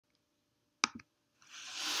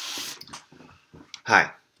Hi.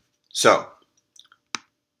 So,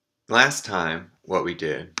 last time what we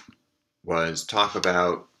did was talk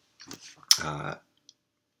about uh,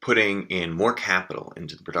 putting in more capital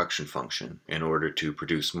into the production function in order to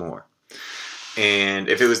produce more. And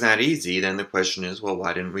if it was that easy, then the question is, well,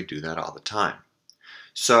 why didn't we do that all the time?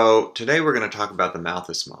 So today we're going to talk about the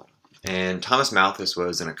Malthus model. And Thomas Malthus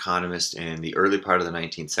was an economist in the early part of the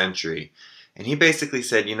 19th century. And he basically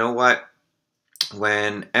said, you know what?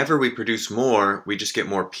 Whenever we produce more, we just get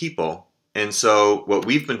more people. And so what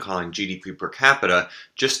we've been calling GDP per capita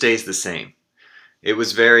just stays the same. It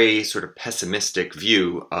was very sort of pessimistic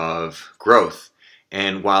view of growth.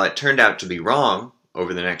 And while it turned out to be wrong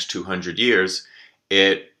over the next 200 years,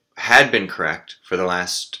 it had been correct for the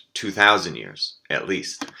last 2,000 years, at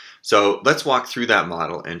least. So let's walk through that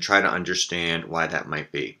model and try to understand why that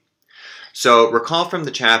might be. So recall from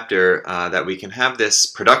the chapter that we can have this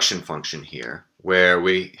production function here, where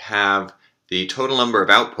we have the total number of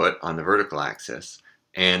output on the vertical axis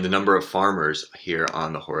and the number of farmers here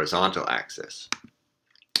on the horizontal axis.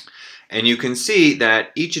 And you can see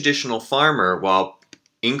that each additional farmer, while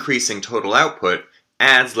increasing total output,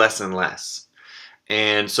 adds less and less.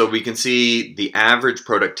 And so we can see the average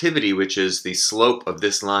productivity, which is the slope of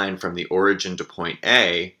this line from the origin to point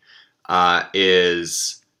A,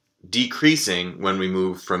 is decreasing when we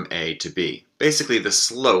move from A to B. Basically, the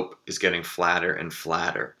slope is getting flatter and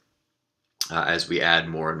flatter as we add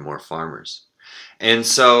more and more farmers. And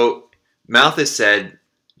so Malthus said,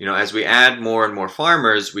 you know, as we add more and more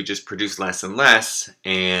farmers, we just produce less and less,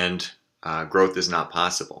 and growth is not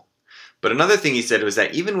possible. But another thing he said was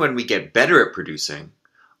that even when we get better at producing,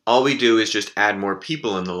 all we do is just add more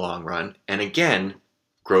people in the long run, and again,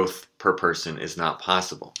 growth per person is not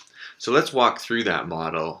possible. So let's walk through that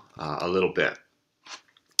model a little bit.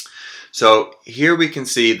 So here we can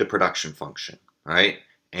see the production function, right?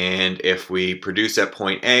 And if we produce at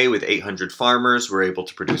point A with 800 farmers, we're able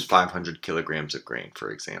to produce 500 kilograms of grain,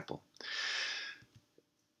 for example.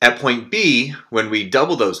 At point B, when we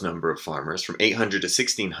double those number of farmers from 800 to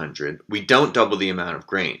 1600, we don't double the amount of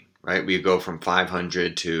grain, right? We go from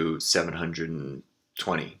 500 to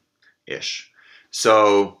 720-ish.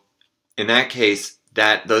 So in that case,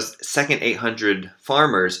 those second 800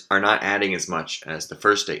 farmers are not adding as much as the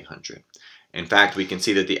first 800. In fact, we can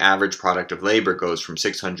see that the average product of labor goes from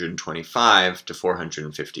 625 to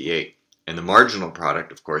 458. And the marginal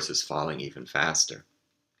product, of course, is falling even faster.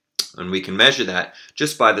 And we can measure that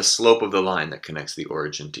just by the slope of the line that connects the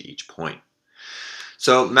origin to each point.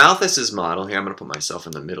 So Malthus's model, here I'm going to put myself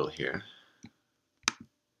in the middle here.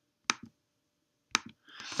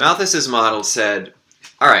 Malthus's model said,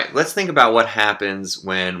 all right, let's think about what happens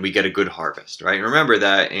when we get a good harvest, right? Remember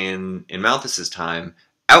that in Malthus's time,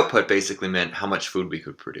 output basically meant how much food we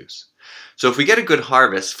could produce. So if we get a good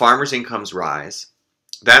harvest, farmers' incomes rise.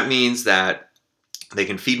 That means that they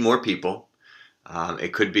can feed more people.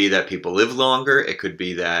 It could be that people live longer. It could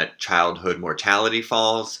be that childhood mortality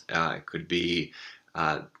falls. It could be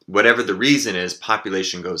whatever the reason is,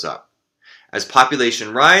 population goes up. As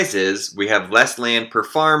population rises, we have less land per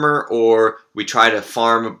farmer, or we try to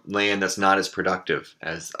farm land that's not as productive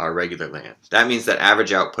as our regular land. That means that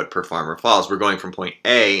average output per farmer falls. We're going from point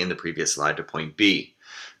A in the previous slide to point B.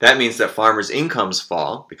 That means that farmers' incomes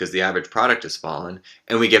fall because the average product has fallen,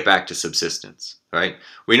 and we get back to subsistence, right?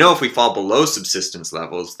 We know if we fall below subsistence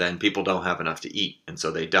levels, then people don't have enough to eat, and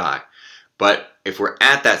so they die. But if we're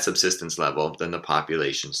at that subsistence level, then the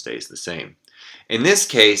population stays the same. In this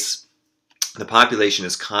case, the population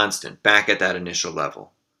is constant, back at that initial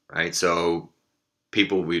level, right? So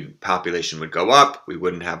population would go up, we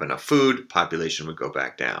wouldn't have enough food, population would go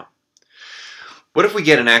back down. What if we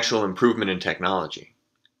get an actual improvement in technology?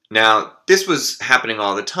 Now, this was happening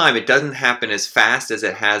all the time. It doesn't happen as fast as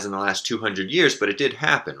it has in the last 200 years, but it did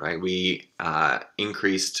happen, right? We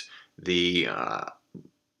increased the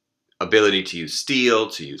ability to use steel,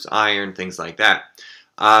 to use iron, things like that.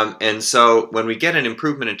 And so when we get an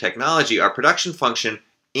improvement in technology, our production function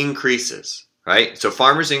increases, right? So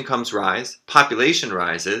farmers' incomes rise, population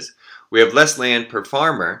rises, we have less land per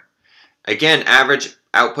farmer. Again, average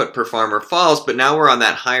output per farmer falls, but now we're on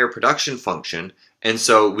that higher production function, and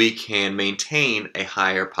so we can maintain a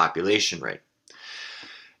higher population rate.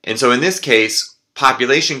 And so in this case,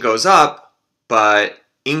 population goes up, but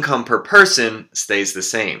income per person stays the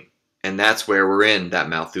same. And that's where we're in that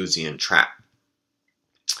Malthusian trap.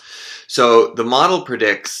 So the model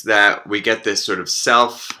predicts that we get this sort of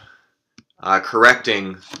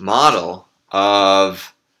self-correcting model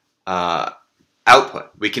of output.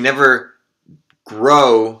 We can never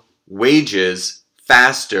grow wages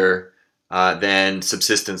faster than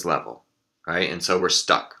subsistence level, right? And so we're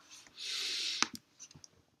stuck.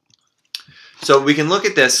 So we can look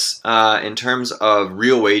at this in terms of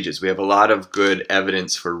real wages. We have a lot of good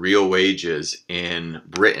evidence for real wages in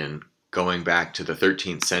Britain going back to the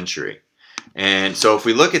 13th century. And so if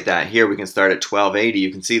we look at that here, we can start at 1280.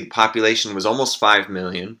 You can see the population was almost 5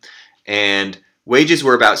 million, and wages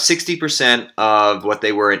were about 60% of what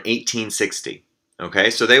they were in 1860.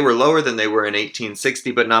 Okay, so they were lower than they were in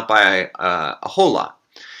 1860, but not by a whole lot.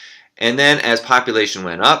 And then as population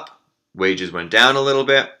went up, wages went down a little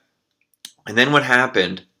bit. And then what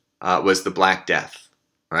happened was the Black Death,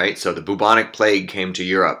 right? So the bubonic plague came to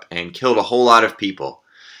Europe and killed a whole lot of people.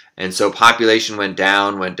 And so population went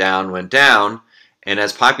down, went down, went down. And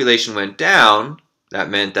as population went down, that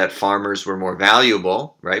meant that farmers were more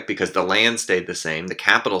valuable, right? Because the land stayed the same, the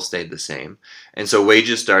capital stayed the same. And so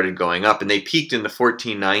wages started going up, and they peaked in the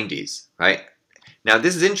 1490s, right? Now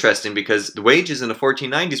this is interesting because the wages in the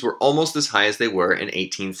 1490s were almost as high as they were in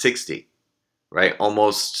 1860, right?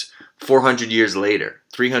 Almost 400 years later,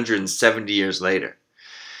 370 years later.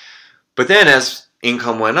 But then as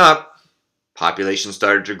income went up, population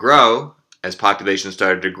started to grow. As population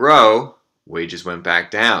started to grow, wages went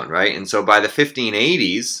back down, right? And so by the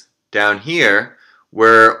 1580s, down here,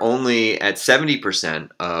 we're only at 70%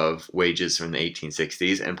 of wages from the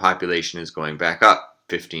 1860s, and population is going back up.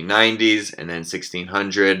 1590s and then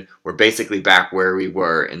 1600, we're basically back where we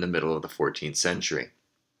were in the middle of the 14th century.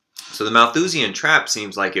 So the Malthusian Trap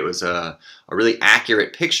seems like it was a really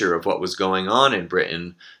accurate picture of what was going on in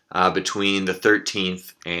Britain between the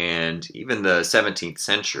 13th and even the 17th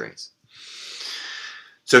centuries.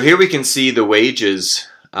 So here we can see the wages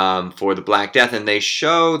for the Black Death, and they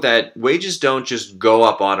show that wages don't just go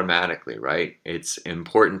up automatically, right? It's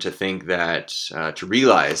important to think that, to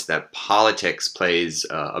realize that politics plays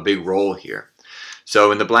a big role here. So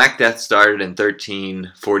when the Black Death started in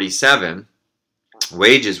 1347,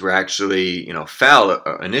 wages were actually, fell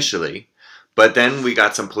initially, but then we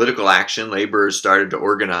got some political action. Laborers started to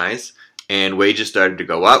organize, and wages started to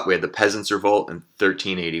go up. We had the Peasants' Revolt in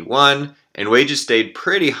 1381, and wages stayed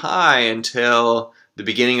pretty high until the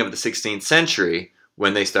beginning of the 16th century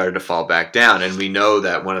when they started to fall back down. And we know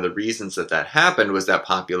that one of the reasons that that happened was that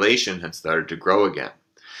population had started to grow again.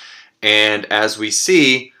 And as we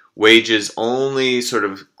see, wages only sort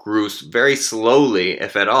of grew very slowly,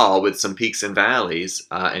 if at all, with some peaks and valleys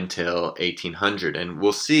until 1800. And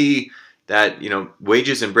we'll see that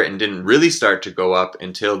wages in Britain didn't really start to go up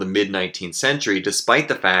until the mid-19th century, despite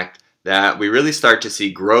the fact that we really start to see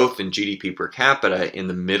growth in GDP per capita in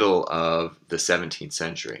the middle of the 17th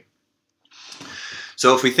century.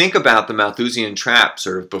 So if we think about the Malthusian Trap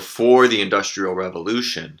sort of before the Industrial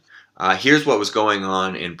Revolution, here's what was going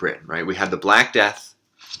on in Britain, right? We had the Black Death,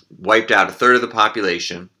 wiped out a third of the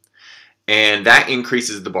population, and that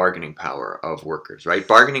increases the bargaining power of workers, right?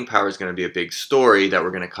 Bargaining power is going to be a big story that we're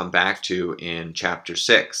going to come back to in Chapter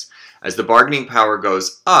 6. As the bargaining power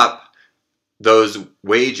goes up, those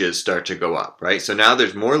wages start to go up, right? So now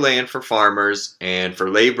there's more land for farmers, and for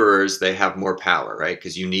laborers, they have more power, right?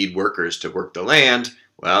 Because you need workers to work the land.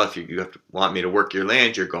 Well, if you want me to work your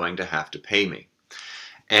land, you're going to have to pay me.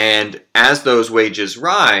 And as those wages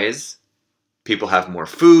rise, people have more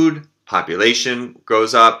food, population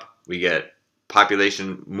goes up, we get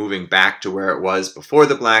population moving back to where it was before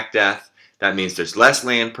the Black Death. That means there's less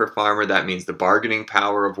land per farmer, that means the bargaining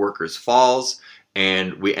power of workers falls,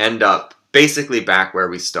 and we end up basically back where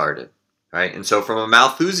we started, right? And so from a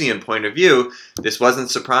Malthusian point of view, this wasn't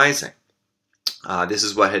surprising. This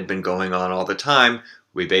is what had been going on all the time.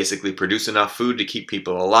 We basically produce enough food to keep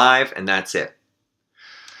people alive, and that's it.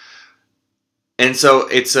 And so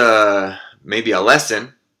it's maybe a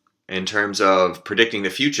lesson in terms of predicting the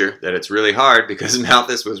future, that it's really hard, because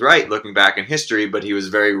Malthus was right looking back in history, but he was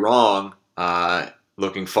very wrong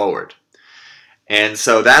looking forward. And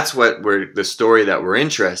so that's what the story that we're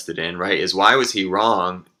interested in, right, is why was he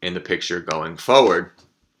wrong in the picture going forward?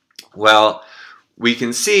 Well, we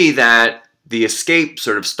can see that the escape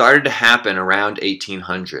sort of started to happen around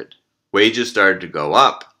 1800. Wages started to go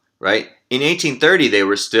up, right? In 1830, they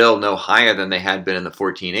were still no higher than they had been in the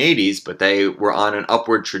 1480s, but they were on an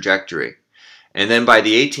upward trajectory. And then by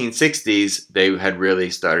the 1860s, they had really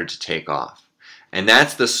started to take off. And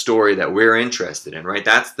that's the story that we're interested in, right?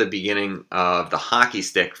 That's the beginning of the hockey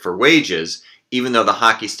stick for wages, even though the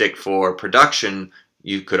hockey stick for production,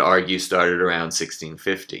 you could argue, started around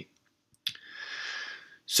 1650.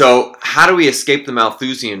 So how do we escape the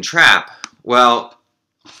Malthusian Trap? Well,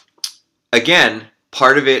 again,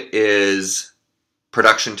 part of it is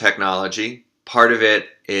production technology. Part of it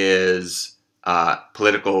is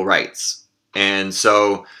political rights. And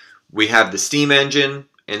so we have the steam engine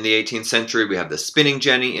in the 18th century. We have the spinning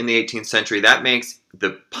jenny in the 18th century. That makes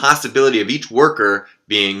the possibility of each worker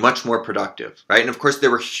being much more productive, right? And of course,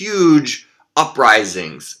 there were huge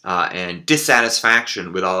uprisings and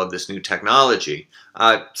dissatisfaction with all of this new technology,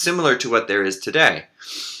 similar to what there is today.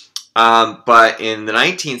 But in the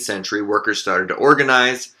 19th century, workers started to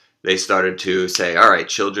organize. They started to say, all right,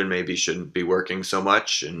 children maybe shouldn't be working so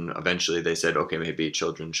much. And eventually they said, okay, maybe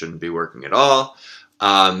children shouldn't be working at all.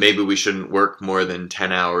 Maybe we shouldn't work more than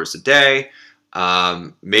 10 hours a day.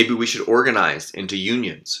 Maybe we should organize into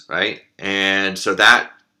unions, right? And so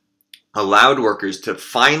that allowed workers to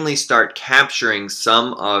finally start capturing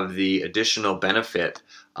some of the additional benefit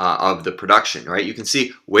of the production, right? You can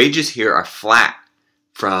see wages here are flat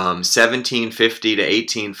from 1750 to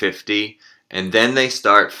 1850, and then they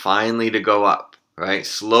start finally to go up, right?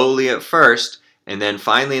 Slowly at first, and then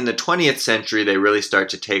finally in the 20th century, they really start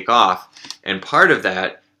to take off. And part of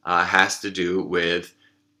that has to do with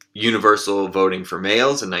universal voting for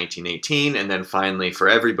males in 1918, and then finally for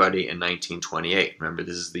everybody in 1928. Remember,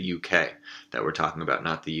 this is the UK that we're talking about,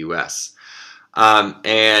 not the US.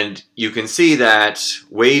 And you can see that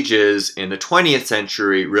wages in the 20th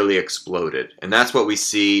century really exploded. And that's what we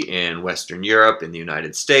see in Western Europe, in the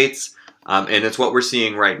United States. And it's what we're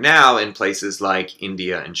seeing right now in places like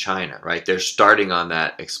India and China, right? They're starting on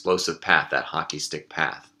that explosive path, that hockey stick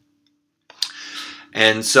path.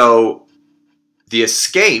 And so the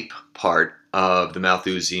escape part of the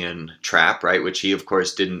Malthusian Trap, right, which he of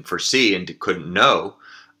course didn't foresee and couldn't know,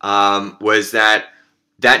 was that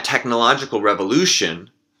technological revolution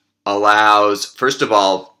allows, first of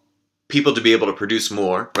all, people to be able to produce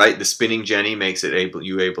more, right? The spinning jenny makes it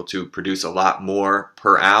able to produce a lot more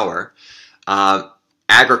per hour.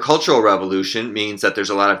 Agricultural revolution means that there's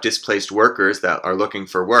a lot of displaced workers that are looking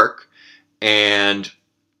for work. And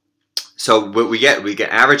so what we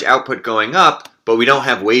get average output going up, but we don't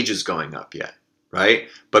have wages going up yet, right?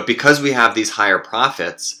 But because we have these higher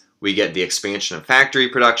profits, we get the expansion of factory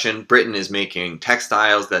production. Britain is making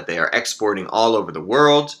textiles that they are exporting all over the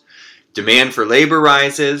world. Demand for labor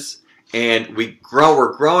rises, and we're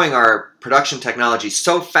growing our production technology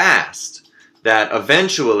so fast that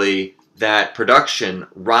eventually that production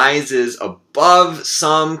rises above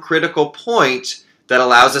some critical point that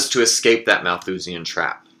allows us to escape that Malthusian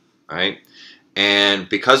trap, right? And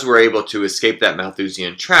because we're able to escape that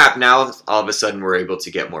Malthusian trap, now all of a sudden we're able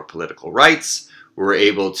to get more political rights. We're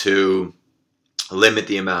able to limit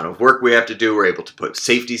the amount of work we have to do. We're able to put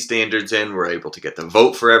safety standards in. We're able to get the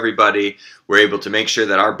vote for everybody. We're able to make sure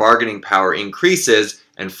that our bargaining power increases,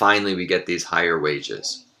 and finally we get these higher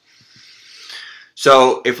wages.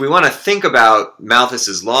 So if we want to think about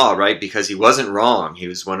Malthus's law, right, because he wasn't wrong. He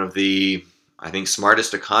was one of the, I think,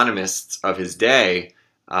 smartest economists of his day.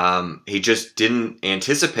 He just didn't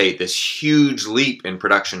anticipate this huge leap in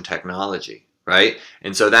production technology, right?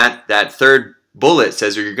 And so that third bullet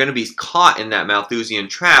says you're going to be caught in that Malthusian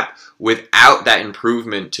trap without that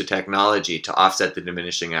improvement to technology to offset the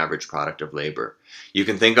diminishing average product of labor. You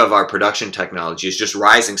can think of our production technology as just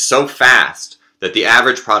rising so fast that the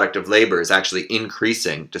average product of labor is actually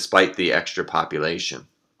increasing despite the extra population.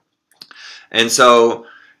 And so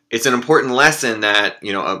it's an important lesson that,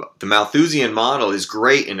 you know, the Malthusian model is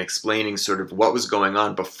great in explaining sort of what was going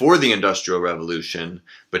on before the Industrial Revolution,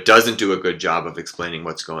 but doesn't do a good job of explaining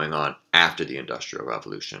what's going on after the Industrial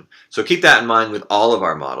Revolution. So keep that in mind with all of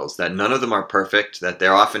our models, that none of them are perfect, that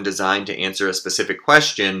they're often designed to answer a specific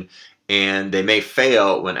question, and they may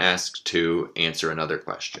fail when asked to answer another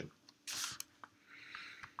question.